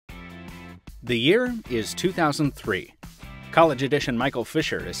The year is 2003. College edition Michael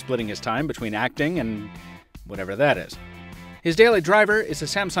Fisher is splitting his time between acting and whatever that is. His daily driver is a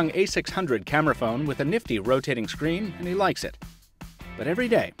Samsung A600 camera phone with a nifty rotating screen, and he likes it. But every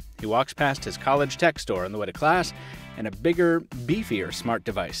day, he walks past his college tech store on the way to class, and a bigger, beefier smart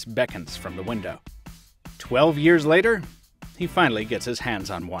device beckons from the window. 12 years later, he finally gets his hands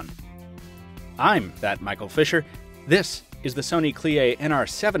on one. I'm that Michael Fisher. This is the Sony CLIÉ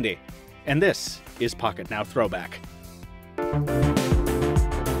NR70, and this is Pocketnow Throwback.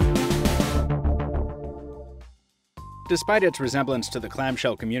 Despite its resemblance to the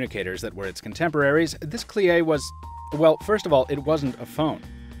clamshell communicators that were its contemporaries, this CLIÉ was, well, first of all, it wasn't a phone.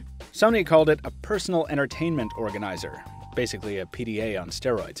 Sony called it a personal entertainment organizer, basically a PDA on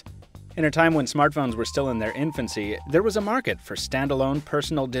steroids. In a time when smartphones were still in their infancy, there was a market for standalone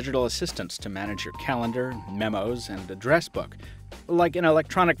personal digital assistants to manage your calendar, memos, and address book, like an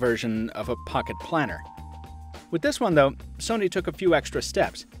electronic version of a pocket planner. With this one, though, Sony took a few extra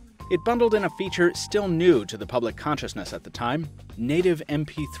steps. It bundled in a feature still new to the public consciousness at the time: native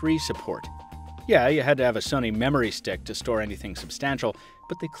MP3 support. Yeah, you had to have a Sony memory stick to store anything substantial,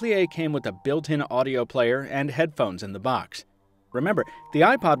 but the CLIÉ came with a built-in audio player and headphones in the box. Remember, the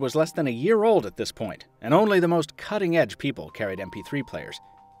iPod was less than a year old at this point, and only the most cutting-edge people carried MP3 players.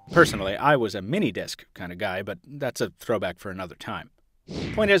 Personally, I was a mini-disc kind of guy, but that's a throwback for another time.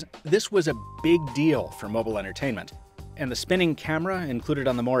 Point is, this was a big deal for mobile entertainment, and the spinning camera included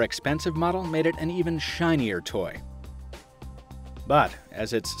on the more expensive model made it an even shinier toy. But,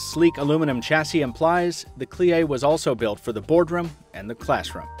 as its sleek aluminum chassis implies, the CLIÉ was also built for the boardroom and the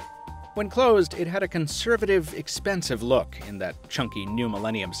classroom. When closed, it had a conservative, expensive look in that chunky new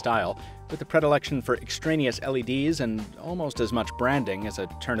millennium style, with a predilection for extraneous LEDs and almost as much branding as a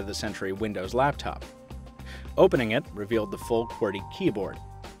turn-of-the-century Windows laptop. Opening it revealed the full QWERTY keyboard.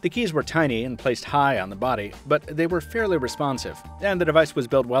 The keys were tiny and placed high on the body, but they were fairly responsive, and the device was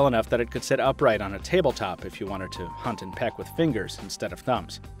built well enough that it could sit upright on a tabletop if you wanted to hunt and peck with fingers instead of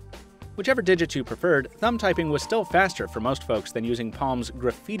thumbs. Whichever digits you preferred, thumb typing was still faster for most folks than using Palm's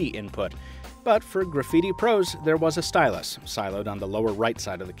graffiti input, but for graffiti pros, there was a stylus, siloed on the lower right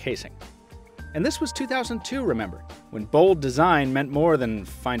side of the casing. And this was 2002, remember, when bold design meant more than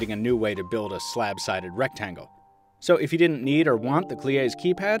finding a new way to build a slab-sided rectangle. So if you didn't need or want the CLIÉ's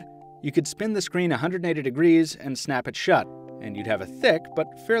keypad, you could spin the screen 180 degrees and snap it shut, and you'd have a thick but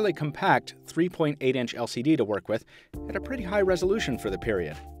fairly compact 3.8-inch LCD to work with at a pretty high resolution for the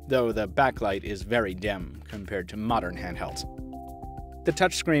period, though the backlight is very dim compared to modern handhelds. The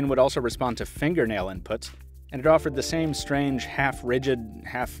touchscreen would also respond to fingernail inputs, and it offered the same strange, half-rigid,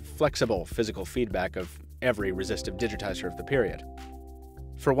 half-flexible physical feedback of every resistive digitizer of the period.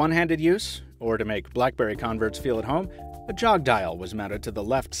 For one-handed use, or to make BlackBerry converts feel at home, a jog dial was mounted to the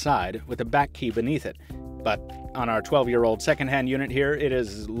left side with a back key beneath it, but on our 12-year-old second-hand unit here, it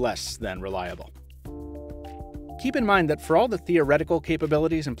is less than reliable. Keep in mind that for all the theoretical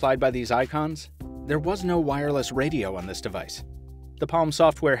capabilities implied by these icons, there was no wireless radio on this device. The Palm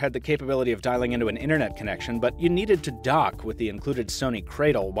software had the capability of dialing into an internet connection, but you needed to dock with the included Sony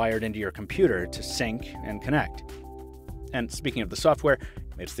Cradle wired into your computer to sync and connect. And speaking of the software,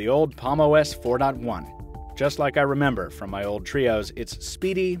 it's the old Palm OS 4.1. Just like I remember from my old Trios, it's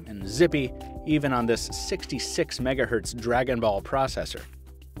speedy and zippy, even on this 66 MHz Dragon Ball processor.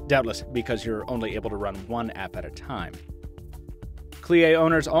 Doubtless because you're only able to run one app at a time. CLIÉ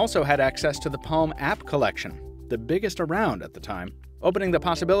owners also had access to the Palm app collection, the biggest around at the time, opening the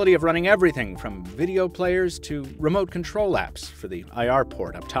possibility of running everything from video players to remote control apps for the IR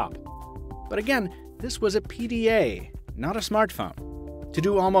port up top. But again, this was a PDA, not a smartphone. To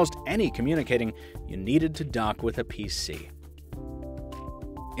do almost any communicating, you needed to dock with a PC.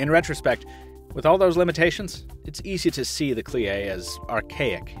 In retrospect, with all those limitations, it's easy to see the CLIÉ as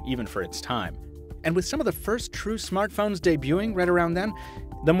archaic, even for its time. And with some of the first true smartphones debuting right around then,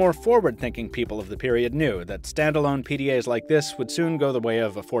 the more forward-thinking people of the period knew that standalone PDAs like this would soon go the way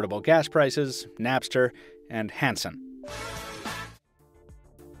of affordable gas prices, Napster, and Hanson.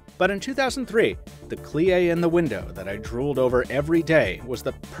 But in 2003, the CLIÉ in the window that I drooled over every day was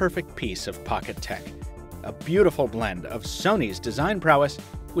the perfect piece of pocket tech. A beautiful blend of Sony's design prowess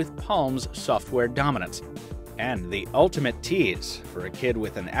with Palm's software dominance. And the ultimate tease for a kid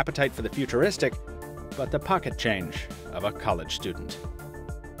with an appetite for the futuristic, but the pocket change of a college student.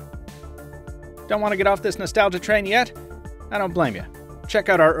 Don't want to get off this nostalgia train yet? I don't blame you. Check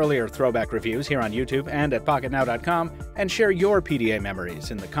out our earlier throwback reviews here on YouTube and at Pocketnow.com, and share your PDA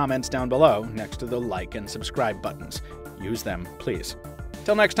memories in the comments down below next to the like and subscribe buttons. Use them, please.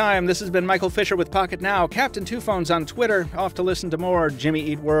 Till next time, this has been Michael Fisher with Pocketnow, Captain Two Phones on Twitter, off to listen to more Jimmy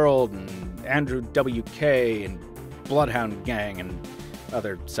Eat World and Andrew WK and Bloodhound Gang and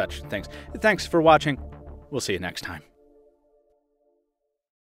other such things. Thanks for watching. We'll see you next time.